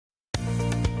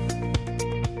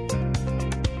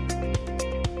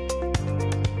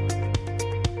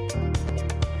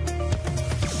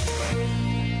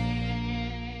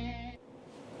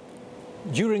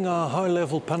During our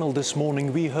high-level panel this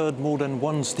morning, we heard more than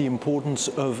once the importance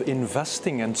of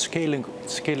investing and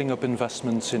scaling up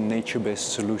investments in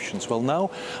nature-based solutions. Well,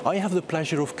 now I have the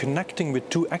pleasure of connecting with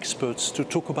two experts to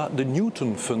talk about the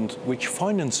Newton Fund, which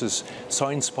finances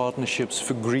science partnerships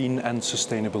for green and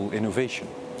sustainable innovation.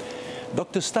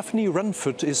 Dr. Stephanie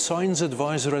RENFORTH is Science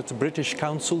Advisor at the British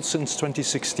Council since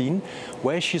 2016,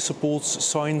 where she supports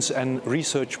science and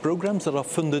research programs that are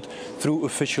funded through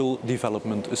official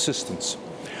development assistance.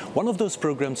 One of those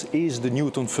programs is the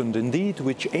Newton Fund indeed,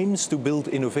 which aims to build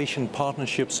innovation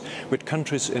partnerships with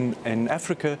countries in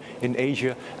Africa, in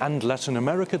Asia and Latin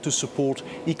America to support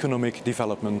economic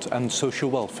development and social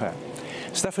welfare.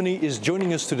 Stephanie is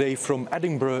joining us today from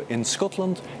Edinburgh in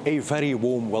Scotland. A very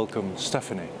warm welcome,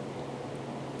 Stephanie.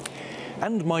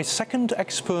 And my second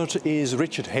expert is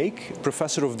Richard HAIGH,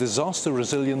 Professor of Disaster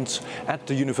Resilience at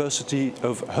the University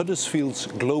of Huddersfield's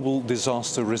Global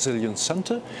Disaster Resilience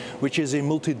Centre, which is a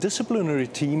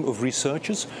multidisciplinary team of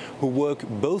researchers who work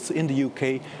both in the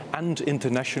UK and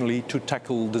internationally to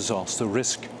tackle disaster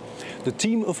risk. The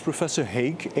team of Professor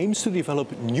HAIGH aims to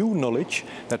develop new knowledge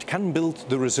that can build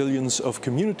the resilience of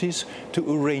communities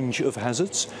to a range of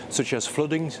hazards, such as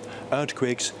flooding,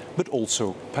 earthquakes, but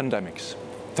also pandemics.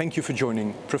 Thank you for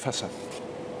joining, Professor.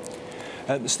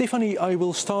 Stephanie, I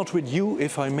will start with you,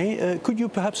 if I may. Could you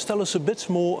perhaps tell us a bit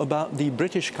more about the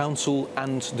British Council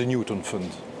and the Newton Fund?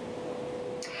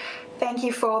 Thank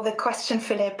you for the question,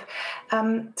 Filip.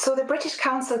 So the British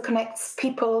Council connects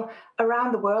people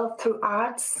around the world through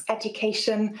arts,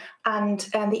 education and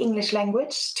the English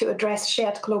language to address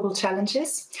shared global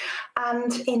challenges.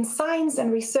 And in science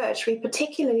and research, we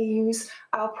particularly use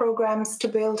our programs to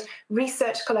build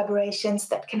research collaborations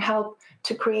that can help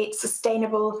to create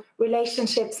sustainable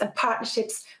relationships and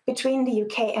partnerships between the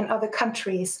UK and other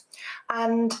countries.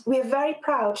 And we are very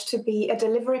proud to be a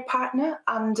delivery partner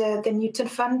under the Newton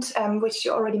Fund, which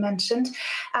you already mentioned.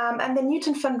 And the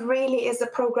Newton Fund really is a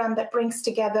program that brings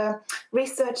together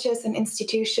researchers and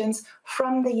institutions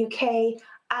from the UK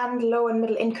and low and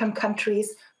middle income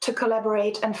countries to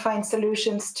collaborate and find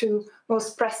solutions to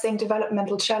most pressing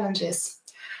developmental challenges.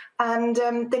 And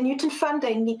the Newton Fund,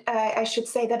 I should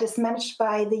say, that is managed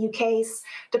by the UK's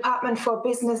Department for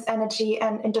Business, Energy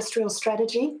and Industrial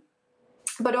Strategy.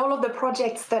 But all of the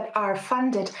projects that are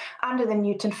funded under the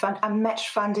Newton Fund are match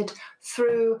funded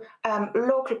through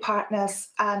local partners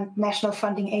and national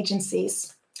funding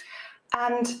agencies.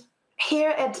 And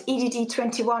here at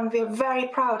EDD21, we're very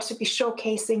proud to be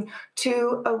showcasing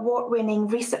two award-winning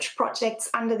research projects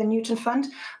under the Newton Fund.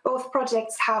 Both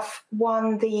projects have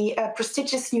won the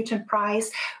prestigious Newton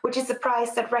Prize, which is a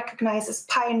prize that recognizes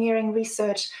pioneering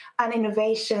research and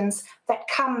innovations that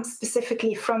come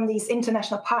specifically from these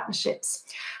international partnerships.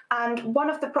 And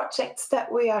one of the projects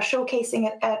that we are showcasing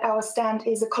at our stand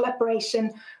is a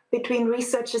collaboration between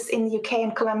researchers in the UK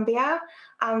and Colombia.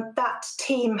 And that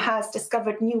team has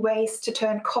discovered new ways to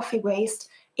turn coffee waste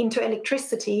into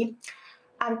electricity.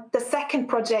 And the second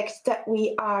project that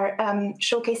we are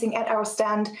showcasing at our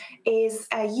stand is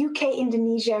a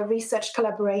UK-Indonesia research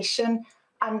collaboration.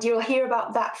 And you'll hear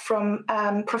about that from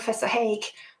Professor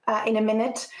HAIGH in a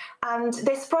minute. And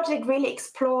this project really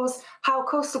explores how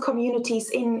coastal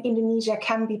communities in Indonesia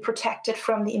can be protected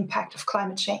from the impact of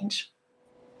climate change.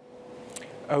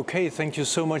 Okay, thank you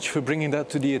so much for bringing that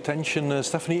to the attention,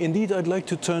 Stephanie. Indeed, I'd like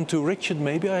to turn to Richard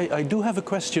maybe. I do have a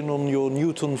question on your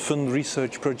Newton Fund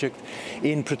research project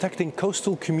in protecting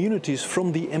coastal communities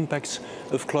from the impacts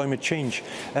of climate change.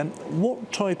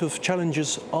 What type of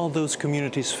challenges are those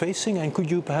communities facing? And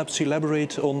could you perhaps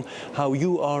elaborate on how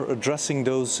you are addressing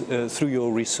those through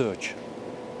your research?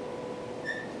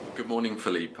 Good morning,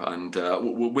 Filip. And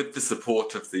with the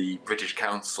support of the British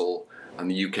Council and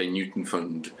the UK Newton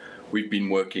Fund, we've been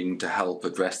working to help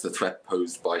address the threat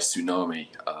posed by tsunami,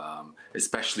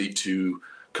 especially to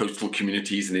coastal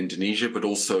communities in Indonesia, but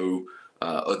also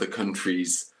other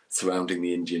countries surrounding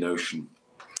the Indian Ocean.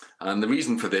 And the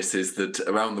reason for this is that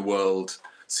around the world,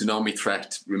 tsunami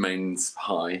threat remains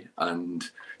high, and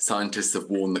scientists have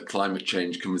warned that climate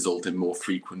change can result in more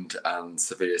frequent and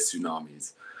severe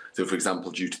tsunamis. So, for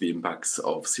example, due to the impacts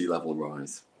of sea level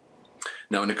rise.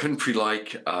 Now, in a country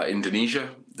like Indonesia,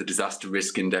 the disaster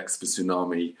risk index for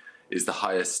tsunami is the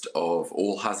highest of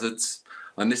all hazards.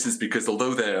 And this is because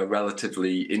although they are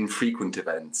relatively infrequent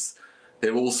events,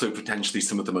 they're also potentially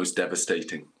some of the most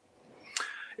devastating.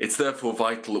 It's therefore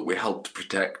vital that we help to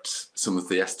protect some of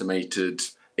the estimated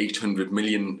 800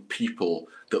 million people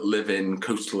that live in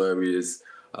coastal areas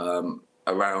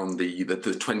around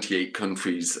the 28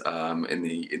 countries in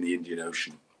the Indian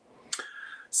Ocean.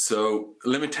 So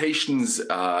limitations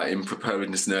in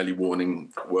preparedness and early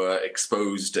warning were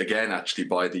exposed again, actually,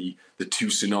 by the two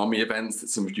tsunami events that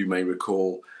some of you may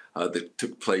recall that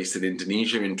took place in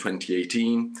Indonesia in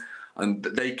 2018. And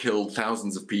they killed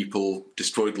thousands of people,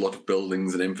 destroyed a lot of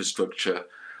buildings and infrastructure.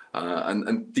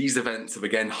 And these events have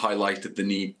again highlighted the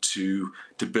need to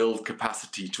build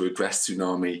capacity to address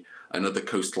tsunami and other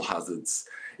coastal hazards,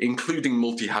 including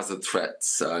multi-hazard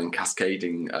threats and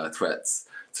cascading threats,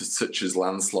 such as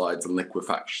landslides and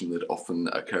liquefaction that often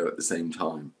occur at the same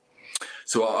time.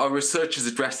 So our research is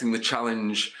addressing the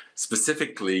challenge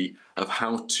specifically of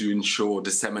how to ensure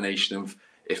dissemination of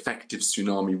effective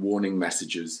tsunami warning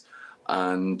messages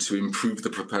and to improve the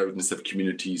preparedness of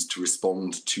communities to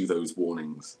respond to those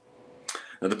warnings.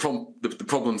 Now, the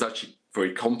problem is actually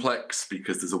very complex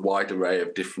because there's a wide array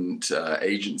of different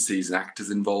agencies and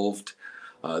actors involved.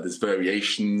 There's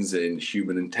variations in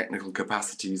human and technical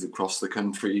capacities across the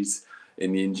countries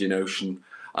in the Indian Ocean,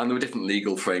 and there are different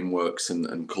legal frameworks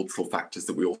and cultural factors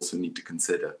that we also need to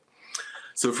consider.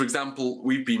 So, for example,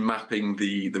 we've been mapping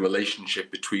the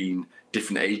relationship between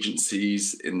different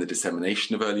agencies in the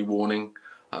dissemination of early warning,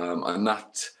 and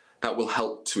that will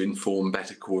help to inform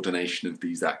better coordination of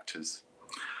these actors.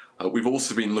 We've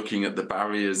also been looking at the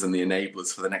barriers and the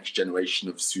enablers for the next generation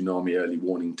of tsunami early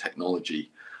warning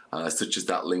technology, such as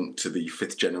that linked to the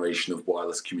 5th generation of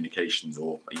wireless communications,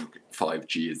 or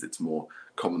 5G as it's more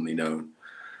commonly known.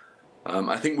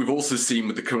 I think we've also seen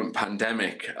with the current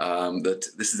pandemic that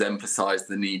this has emphasised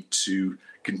the need to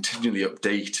continually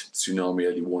update tsunami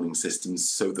early warning systems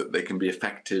so that they can be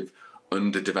effective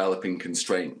under developing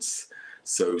constraints.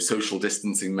 So social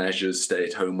distancing measures,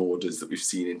 stay-at-home orders that we've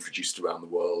seen introduced around the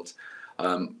world,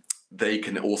 they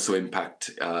can also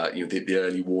impact the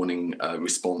early warning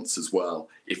response as well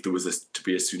if there was to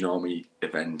be a tsunami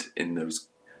event in those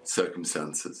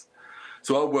circumstances.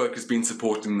 So our work has been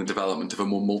supporting the development of a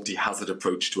more multi-hazard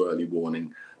approach to early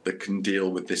warning that can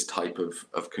deal with this type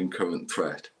of concurrent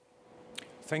threat.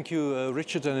 Thank you,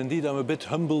 Richard, and indeed I'm a bit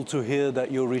humbled to hear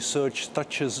that your research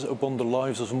touches upon the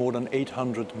lives of more than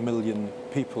 800 million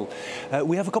people.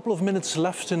 We have a couple of minutes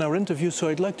left in our interview, so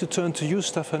I'd like to turn to you,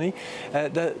 Stephanie.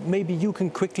 That maybe you can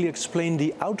quickly explain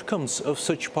the outcomes of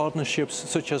such partnerships,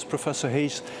 such as Professor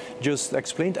HAIGH just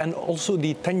explained, and also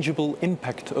the tangible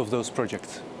impact of those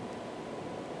projects.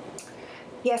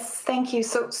 Yes, thank you.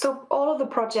 So all of the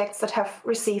projects that have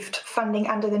received funding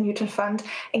under the Newton Fund,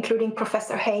 including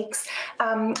Professor HAIGH's,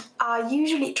 are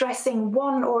usually addressing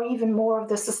one or even more of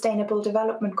the Sustainable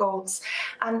Development Goals.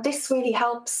 And this really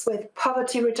helps with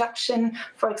poverty reduction,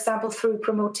 for example, through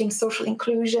promoting social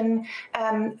inclusion,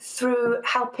 through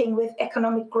helping with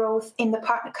economic growth in the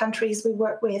partner countries we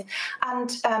work with,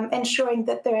 and ensuring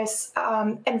that there is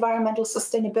environmental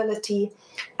sustainability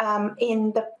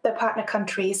in the partner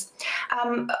countries.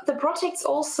 The projects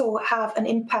also have an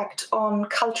impact on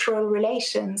cultural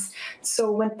relations. So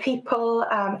when people,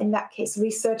 in that case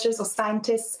researchers or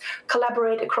scientists,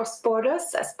 collaborate across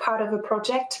borders as part of a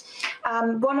project,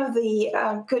 one of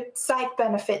the good side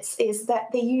benefits is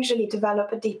that they usually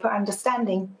develop a deeper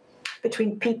understanding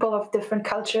between people of different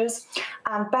cultures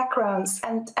and backgrounds.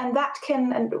 And that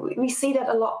can, and we see that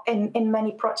a lot in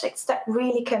many projects, that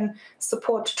really can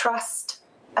support trust,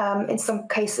 in some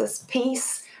cases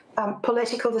peace,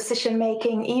 political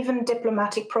decision-making, even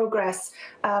diplomatic progress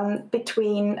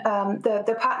between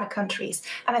the partner countries.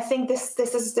 And I think this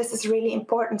is really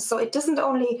important. So it doesn't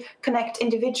only connect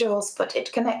individuals, but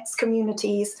it connects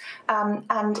communities,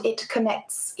 and it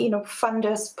connects,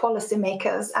 funders,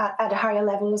 policymakers at a higher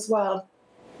level as well.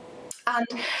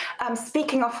 And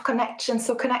speaking of connection,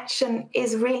 so connection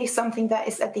is really something that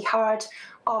is at the heart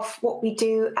of what we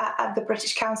do at the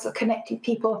British Council, connecting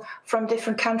people from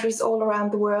different countries all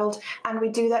around the world. And we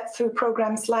do that through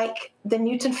programs like the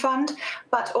Newton Fund,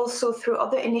 but also through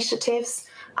other initiatives.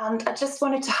 And I just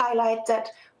wanted to highlight that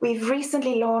we've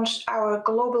recently launched our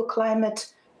Global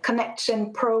Climate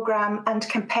Connection program and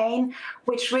campaign,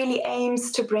 which really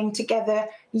aims to bring together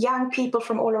young people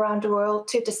from all around the world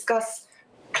to discuss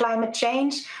climate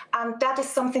change. And that is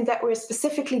something that we're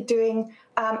specifically doing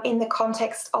in the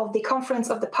context of the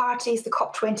Conference of the Parties, the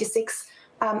COP26,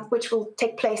 which will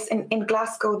take place in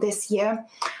Glasgow this year.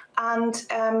 And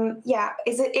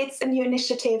it's a new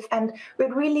initiative, and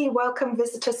we'd really welcome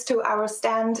visitors to our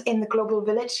stand in the Global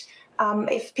Village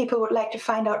If people would like to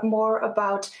find out more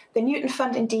about the Newton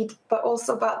Fund indeed, but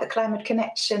also about the Climate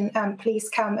Connection, please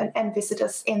come and visit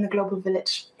us in the Global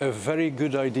Village. A very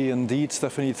good idea indeed,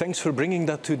 Stephanie. Thanks for bringing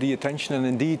that to the attention, and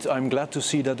indeed I'm glad to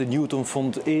see that the Newton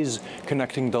Fund is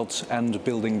connecting dots and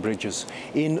building bridges.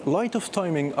 In light of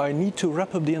timing, I need to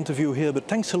wrap up the interview here, but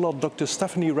thanks a lot Dr.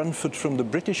 Stephanie RENFORTH from the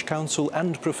British Council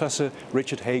and Professor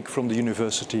Richard HAIGH from the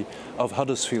University of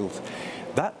Huddersfield.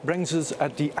 That brings us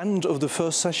at the end of the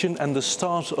first session and the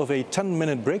start of a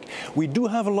 10-minute break. We do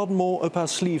have a lot more up our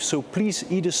sleeves, so please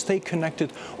either stay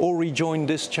connected or rejoin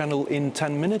this channel in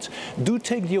 10 minutes. Do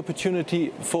take the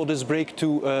opportunity for this break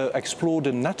to explore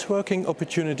the networking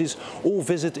opportunities or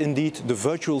visit indeed the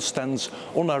virtual stands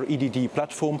on our EDD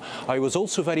platform. I was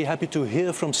also very happy to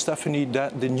hear from Stephanie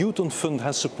that the Newton Fund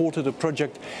has supported a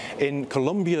project in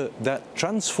Colombia that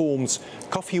transforms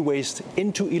coffee waste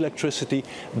into electricity.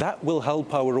 That will help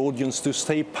our audience to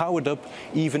stay powered up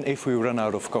even if we run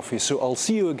out of coffee. So I'll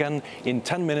see you again in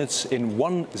 10 minutes, in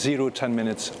 10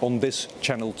 minutes on this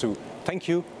channel too. Thank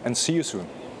you and see you soon.